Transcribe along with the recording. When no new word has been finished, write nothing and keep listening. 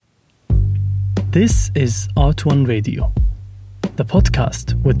This is Art One Radio, the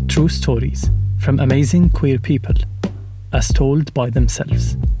podcast with true stories from amazing queer people, as told by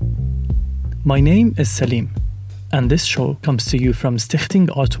themselves. My name is Salim, and this show comes to you from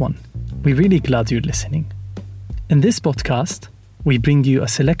Stichting Art One. We're really glad you're listening. In this podcast, we bring you a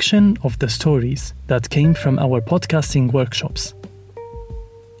selection of the stories that came from our podcasting workshops.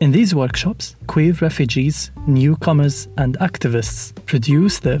 In these workshops, queer refugees, newcomers, and activists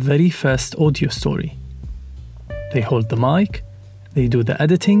produce their very first audio story. They hold the mic, they do the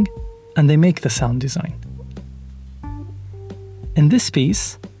editing, and they make the sound design. In this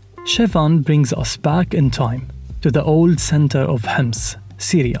piece, Shevan brings us back in time to the old center of Homs,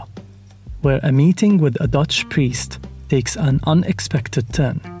 Syria, where a meeting with a Dutch priest takes an unexpected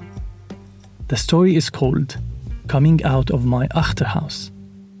turn. The story is called Coming Out of My Achterhuis.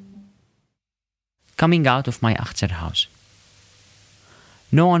 Coming out of my achterhuis.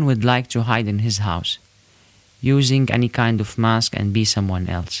 No one would like to hide in his house, using any kind of mask and be someone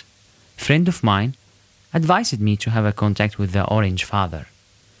else. A friend of mine advised me to have a contact with the Orange Father.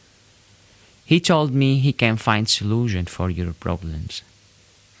 He told me he can find solution for your problems.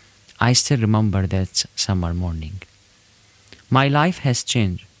 I still remember that summer morning. My life has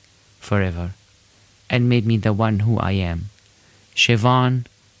changed forever and made me the one who I am, Shevan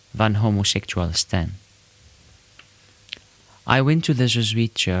van homosexual Stan. I went to the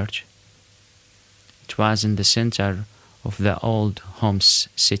Jesuit church. It was in the center of the old Homs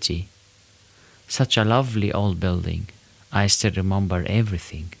city. Such a lovely old building. I still remember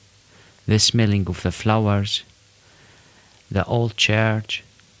everything. The smelling of the flowers, the old church,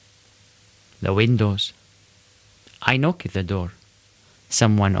 the windows. I knocked at the door.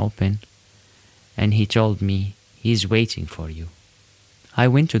 Someone opened, and he told me he's waiting for you. I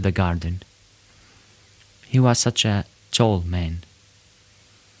went to the garden. He was such a tall man.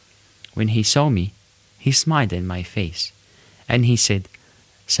 When he saw me, he smiled in my face, and he said,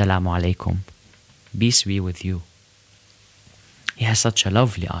 "Salamu alaikum, peace be with you." He has such a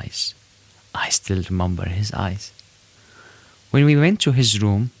lovely eyes. I still remember his eyes. When we went to his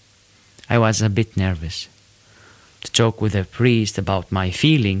room, I was a bit nervous. To talk with a priest about my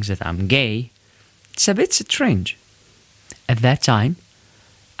feelings that I'm gay, it's a bit strange. At that time,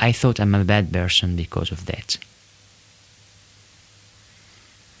 I thought I'm a bad person because of that.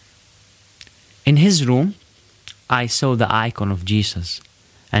 In his room, I saw the icon of Jesus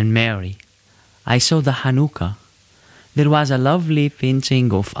and Mary. I saw the Hanukkah. There was a lovely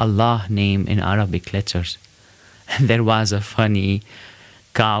painting of Allah name in Arabic letters. And there was a funny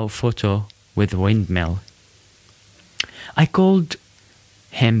cow photo with windmill. I called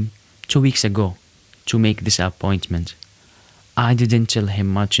him 2 weeks ago to make this appointment. I didn't tell him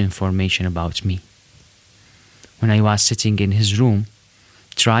much information about me. When I was sitting in his room,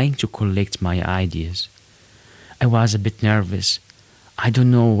 trying to collect my ideas, I was a bit nervous. I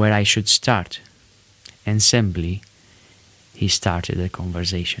don't know where I should start. And simply, he started a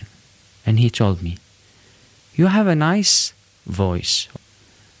conversation. And he told me, "You have a nice voice,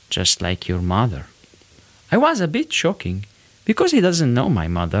 just like your mother." I was a bit shocking because he doesn't know my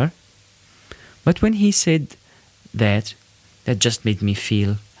mother. But when he said that just made me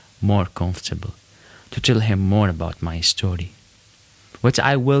feel more comfortable to tell him more about my story. What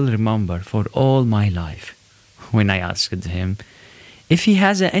I will remember for all my life when I asked him if he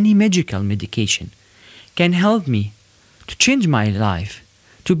has any magical medication can help me to change my life,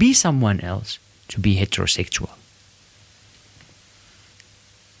 to be someone else, to be heterosexual.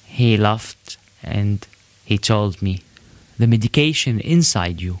 He laughed and he told me, "The medication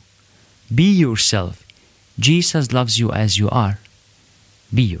inside you, be yourself. Jesus loves you as you are.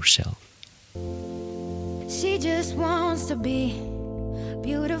 Be yourself." She just wants to be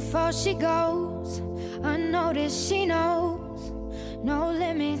beautiful. She goes unnoticed. She knows no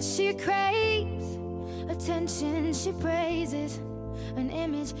limits. She craves attention. She praises an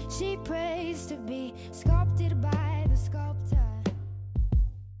image. She prays to be sculpted by the sculptor.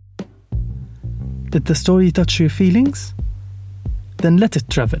 Did the story touch your feelings? Then let it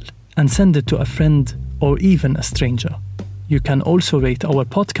travel and send it to a friend or even a stranger. You can also rate our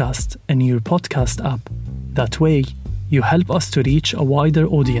podcast in your podcast app. That way, you help us to reach a wider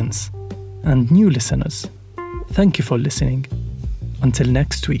audience and new listeners. Thank you for listening. Until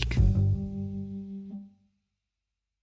next week.